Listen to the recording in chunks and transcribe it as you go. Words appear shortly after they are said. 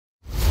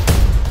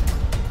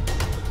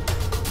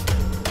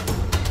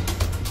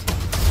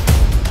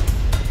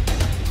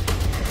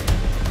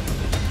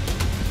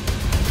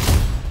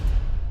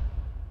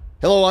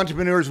Hello,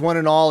 entrepreneurs, one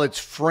and all. It's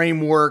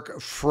Framework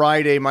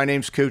Friday. My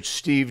name's Coach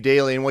Steve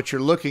Daly, and what you're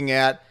looking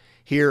at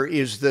here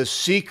is the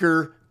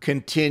Seeker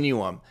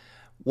Continuum.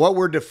 What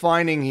we're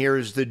defining here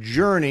is the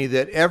journey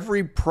that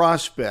every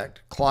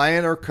prospect,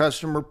 client or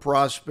customer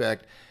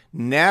prospect,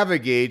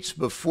 navigates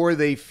before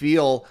they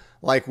feel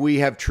like we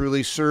have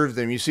truly served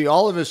them. You see,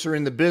 all of us are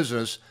in the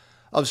business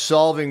of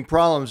solving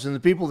problems, and the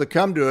people that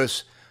come to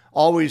us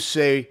always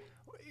say,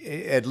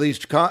 at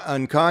least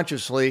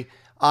unconsciously,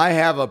 I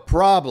have a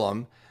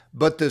problem,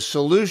 but the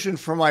solution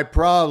for my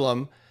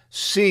problem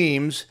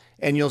seems,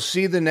 and you'll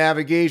see the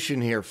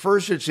navigation here.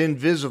 First, it's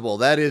invisible.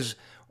 That is,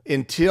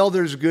 until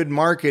there's good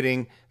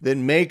marketing that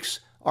makes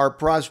our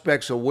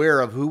prospects aware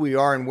of who we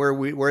are and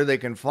where they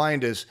can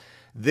find us,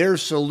 their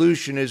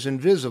solution is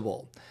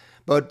invisible.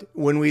 But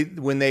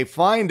when they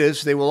find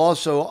us, they will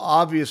also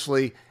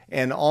obviously,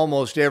 and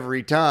almost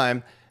every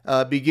time,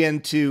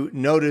 begin to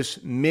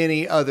notice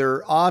many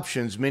other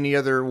options, many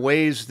other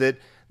ways that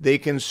they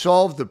can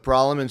solve the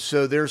problem, and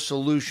so their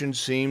solution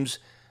seems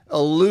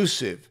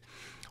elusive.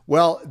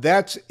 Well,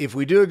 that's if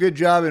we do a good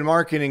job in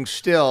marketing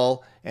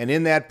still, and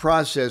in that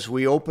process,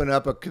 we open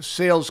up a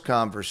sales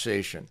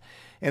conversation.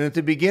 And at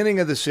the beginning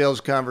of the sales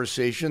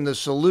conversation, the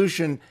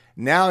solution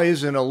now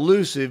isn't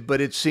elusive,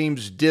 but it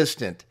seems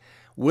distant.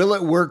 Will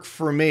it work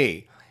for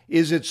me?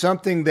 Is it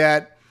something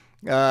that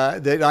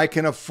I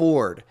can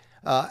afford?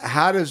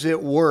 How does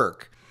it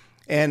work?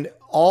 And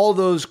all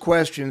those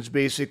questions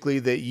basically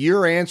that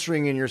you're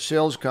answering in your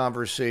sales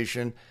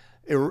conversation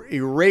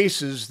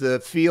erases the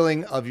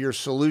feeling of your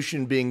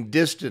solution being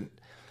distant.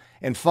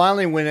 And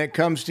finally, when it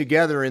comes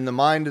together in the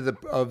mind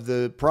of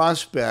the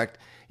prospect,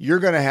 you're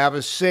going to have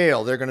a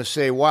sale. They're going to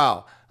say,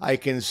 wow, I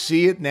can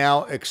see it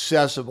now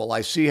accessible.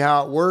 I see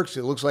how it works.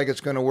 It looks like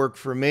it's going to work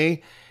for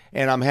me,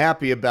 and I'm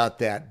happy about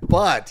that.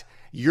 But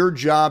your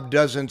job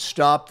doesn't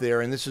stop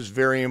there, and this is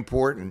very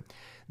important.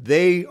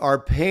 They are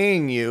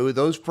paying you,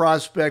 those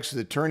prospects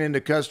that turn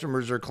into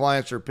customers or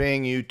clients are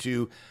paying you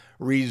to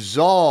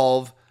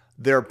resolve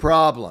their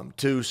problem,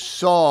 to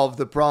solve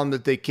the problem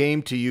that they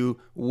came to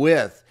you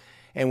with.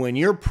 And when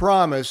your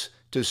promise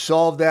to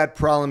solve that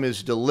problem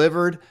is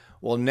delivered,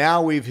 well,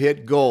 now we've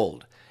hit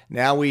gold.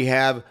 Now we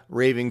have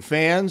raving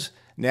fans.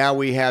 Now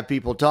we have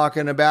people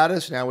talking about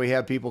us. Now we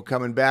have people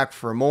coming back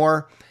for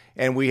more,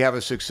 and we have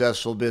a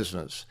successful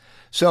business.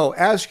 So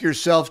ask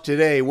yourself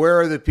today,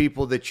 where are the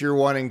people that you're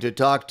wanting to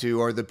talk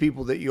to, or the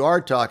people that you are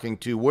talking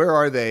to? Where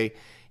are they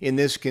in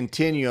this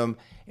continuum?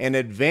 And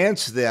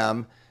advance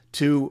them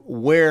to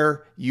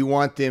where you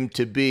want them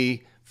to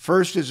be,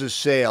 first as a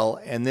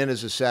sale and then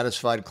as a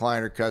satisfied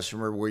client or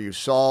customer where you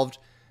solved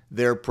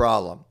their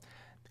problem.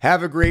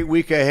 Have a great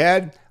week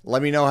ahead.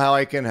 Let me know how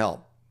I can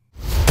help.